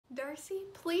Darcy,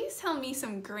 please tell me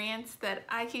some grants that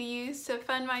I could use to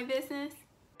fund my business.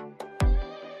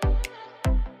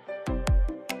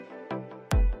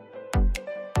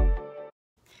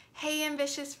 Hey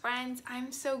ambitious friends,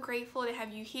 I'm so grateful to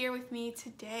have you here with me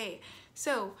today.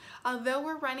 So, although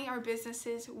we're running our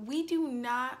businesses, we do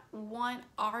not want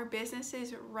our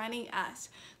businesses running us.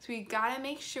 So we gotta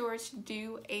make sure to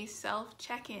do a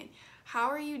self-check-in. How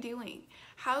are you doing?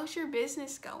 How's your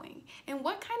business going? And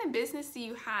what kind of business do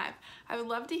you have? I would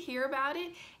love to hear about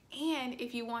it. And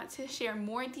if you want to share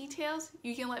more details,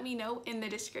 you can let me know in the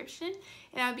description,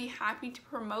 and I'd be happy to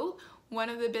promote one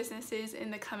of the businesses in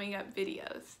the coming up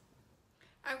videos.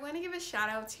 I want to give a shout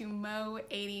out to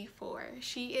Mo84.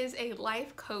 She is a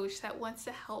life coach that wants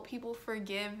to help people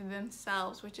forgive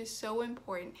themselves, which is so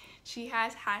important. She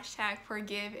has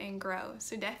 #forgiveandgrow,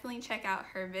 so definitely check out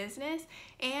her business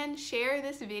and share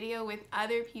this video with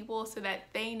other people so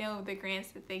that they know the grants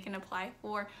that they can apply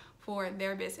for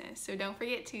their business. So don't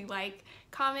forget to like,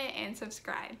 comment, and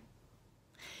subscribe.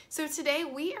 So today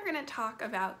we are going to talk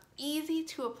about easy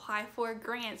to apply for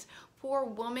grants for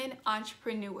women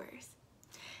entrepreneurs.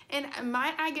 And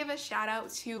might I give a shout out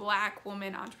to Black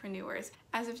women entrepreneurs.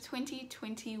 As of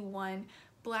 2021,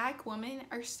 Black women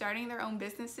are starting their own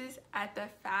businesses at the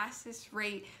fastest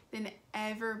rate than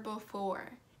ever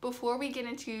before. Before we get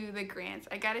into the grants,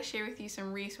 I gotta share with you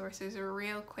some resources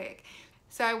real quick.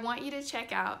 So I want you to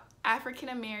check out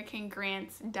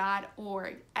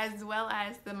AfricanAmericanGrants.org as well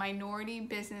as the Minority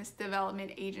Business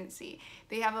Development Agency.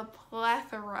 They have a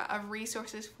plethora of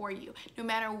resources for you. No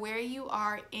matter where you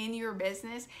are in your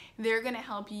business, they're gonna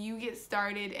help you get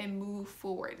started and move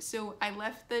forward. So I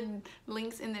left the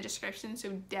links in the description,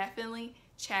 so definitely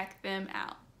check them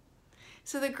out.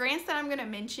 So the grants that I'm going to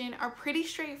mention are pretty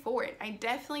straightforward. I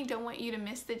definitely don't want you to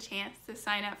miss the chance to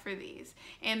sign up for these.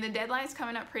 And the deadline is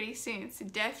coming up pretty soon, so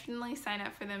definitely sign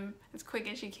up for them as quick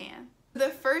as you can. The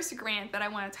first grant that I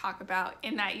want to talk about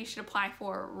and that you should apply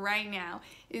for right now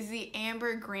is the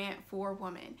Amber Grant for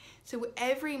Women. So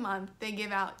every month they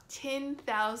give out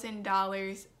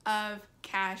 $10,000 of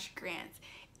cash grants.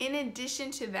 In addition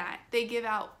to that, they give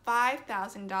out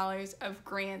 $5,000 of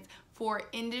grants for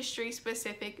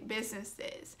industry-specific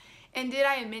businesses. And did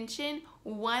I mention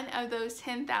one of those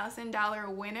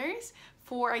 $10,000 winners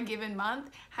for a given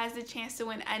month has a chance to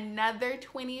win another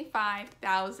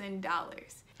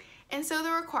 $25,000? And so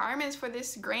the requirements for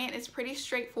this grant is pretty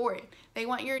straightforward. They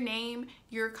want your name,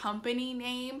 your company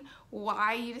name,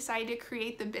 why you decided to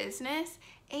create the business,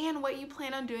 and what you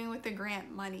plan on doing with the grant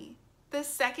money. The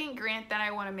second grant that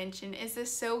I want to mention is the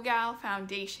SoGal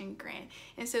Foundation grant.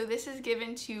 And so this is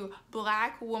given to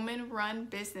Black woman-run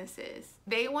businesses.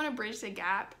 They want to bridge the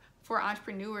gap for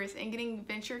entrepreneurs in getting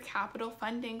venture capital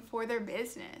funding for their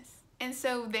business. And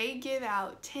so they give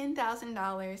out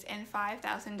 $10,000 and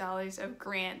 $5,000 of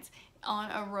grants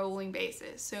on a rolling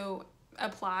basis. So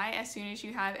apply as soon as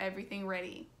you have everything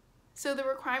ready. So the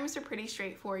requirements are pretty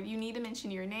straightforward. You need to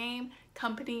mention your name,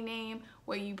 company name,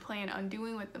 what you plan on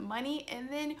doing with the money, and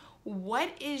then what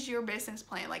is your business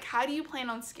plan? Like, how do you plan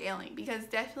on scaling? Because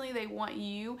definitely they want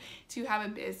you to have a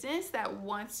business that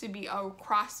wants to be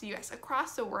across the US,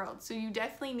 across the world. So you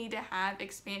definitely need to have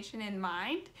expansion in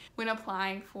mind when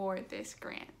applying for this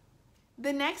grant.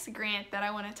 The next grant that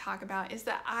I want to talk about is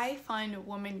the I Fund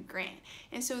Women grant.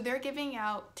 And so they're giving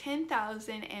out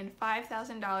 $10,000 and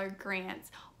 $5,000 grants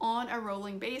on a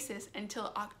rolling basis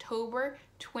until October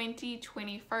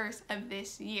 2021 of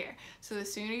this year. So the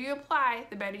sooner you apply,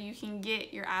 the better you can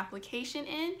get your application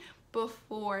in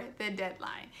before the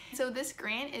deadline. So this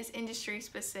grant is industry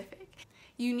specific.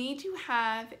 You need to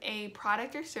have a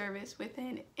product or service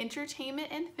within entertainment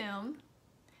and film,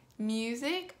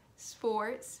 music,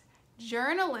 sports,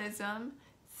 journalism,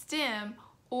 STEM,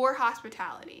 or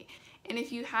hospitality. And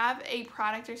if you have a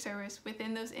product or service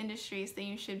within those industries, then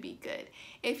you should be good.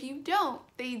 If you don't,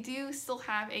 they do still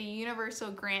have a universal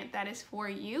grant that is for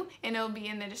you, and it'll be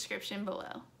in the description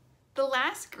below. The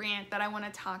last grant that I want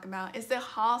to talk about is the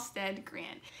Halstead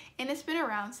grant, and it's been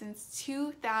around since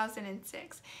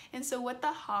 2006. And so what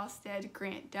the Halstead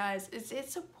grant does is it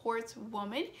supports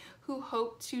women who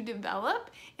hope to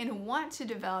develop and want to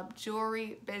develop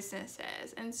jewelry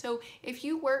businesses. And so if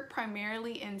you work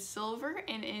primarily in silver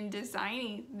and in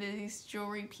designing these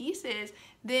jewelry pieces,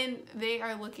 then they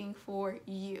are looking for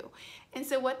you. And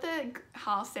so what the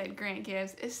Halstead grant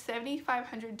gives is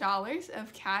 $7,500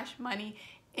 of cash money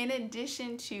in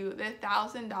addition to the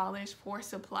 $1,000 for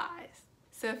supplies.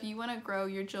 So if you want to grow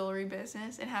your jewelry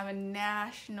business and have a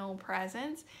national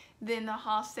presence, then the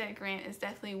Halstead grant is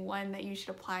definitely one that you should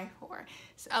apply for.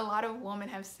 So a lot of women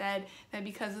have said that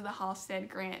because of the Halstead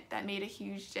grant, that made a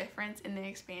huge difference in the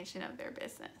expansion of their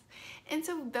business. And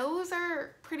so those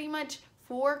are pretty much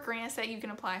 4 grants that you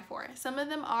can apply for. Some of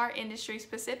them are industry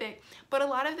specific, but a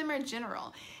lot of them are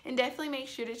general. And definitely make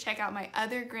sure to check out my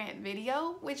other grant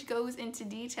video, which goes into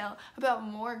detail about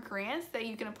more grants that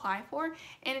you can apply for,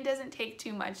 and it doesn't take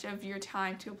too much of your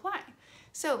time to apply.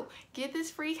 So get this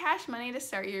free cash money to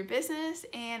start your business,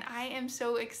 and I am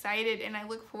so excited and I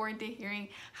look forward to hearing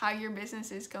how your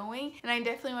business is going. And I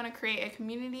definitely want to create a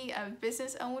community of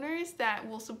business owners that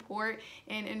will support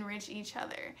and enrich each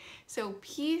other. So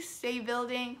peace, stay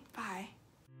building, bye.